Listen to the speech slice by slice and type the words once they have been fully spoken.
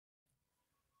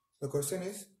The question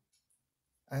is,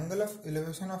 angle of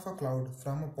elevation of a cloud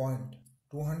from a point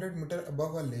 200 meter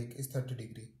above a lake is 30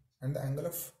 degree and the angle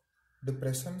of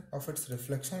depression of its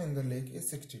reflection in the lake is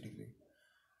 60 degree.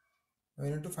 We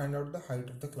need to find out the height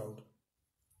of the cloud.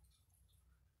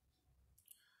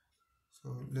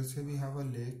 So let's say we have a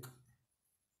lake,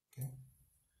 okay,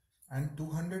 and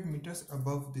 200 meters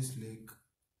above this lake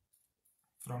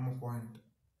from a point,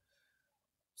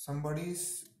 somebody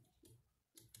is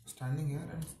standing here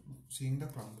and seeing the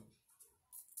cloud.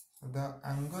 So the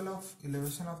angle of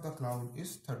elevation of the cloud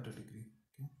is 30 degree,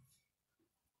 okay?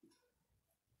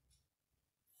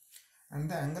 And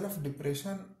the angle of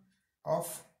depression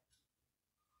of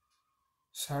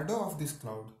shadow of this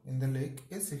cloud in the lake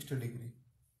is 60 degree.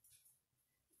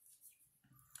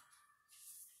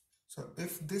 So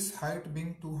if this height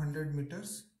being 200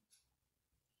 meters,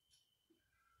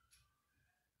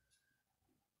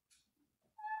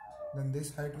 then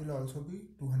this height will also be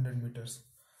 200 meters.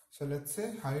 So let's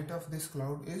say height of this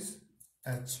cloud is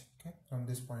h, okay, from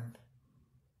this point.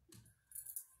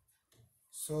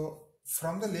 So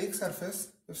from the lake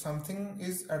surface, if something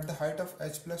is at the height of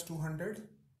h plus 200,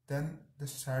 then the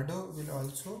shadow will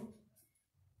also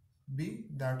be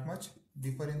that much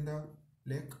deeper in the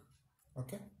lake,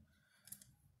 okay.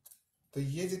 तो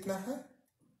ये जितना है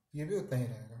ये भी उतना ही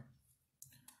रहेगा.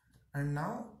 And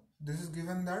now this is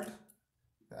given that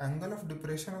the angle of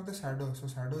depression of the shadow, so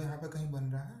shadow यहाँ पे कहीं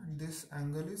बन रहा है and this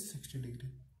angle is 60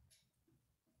 degree.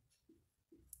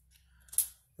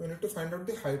 We need to find out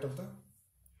the height of the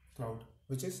cloud,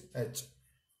 which is h.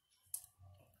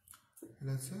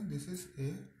 Let's say this is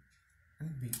A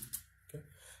and B, okay.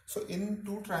 So in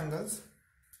two triangles,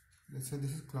 let's say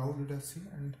this is cloud, let us see,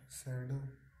 and shadow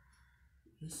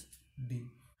is D.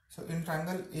 So in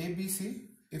triangle ABC,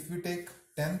 if we take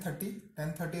tan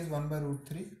 30 is 1 by root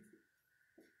 3,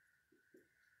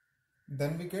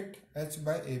 then we get h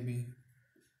by AB,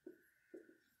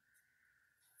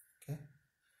 okay.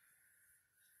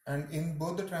 And in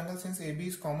both the triangles, since AB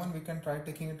is common, we can try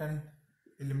taking it and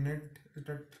eliminate it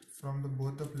from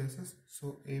both the places.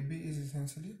 So AB is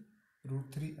essentially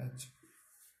root 3h.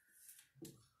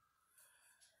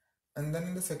 And then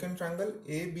in the second triangle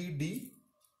ABD,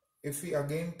 if we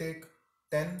again take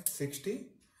tan 60,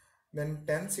 then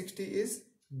tan 60 is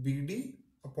BD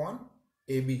upon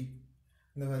AB.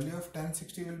 The value of tan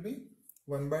 60 will be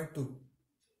 1 by 2.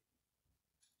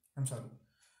 I'm sorry.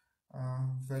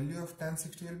 Value of tan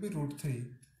 60 will be root 3.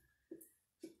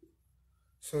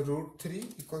 So root 3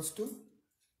 equals to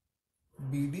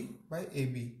BD by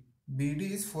AB.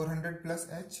 BD is 400 plus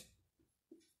H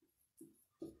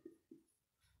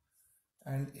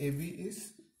and AB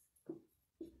is,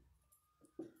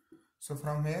 so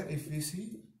from here if we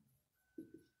see,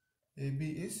 AB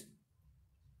is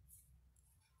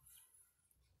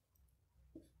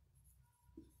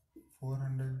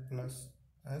 400 plus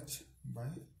H by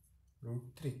root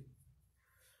 3.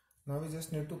 Now we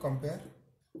just need to compare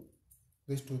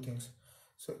these two things.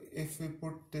 So if we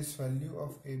put this value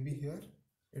of AB here,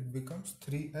 it becomes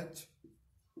 3H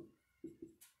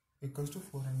equals to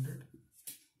 400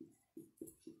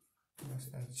 plus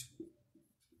H,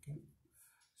 okay.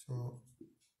 So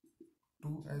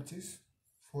 2H is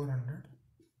 400,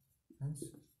 hence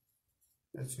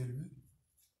H will be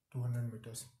 200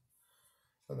 meters.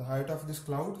 So the height of this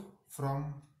cloud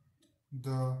from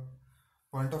the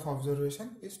point of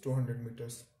observation is 200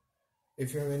 meters.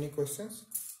 If you have any questions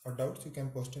or doubts, you can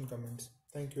post in comments.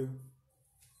 Thank you.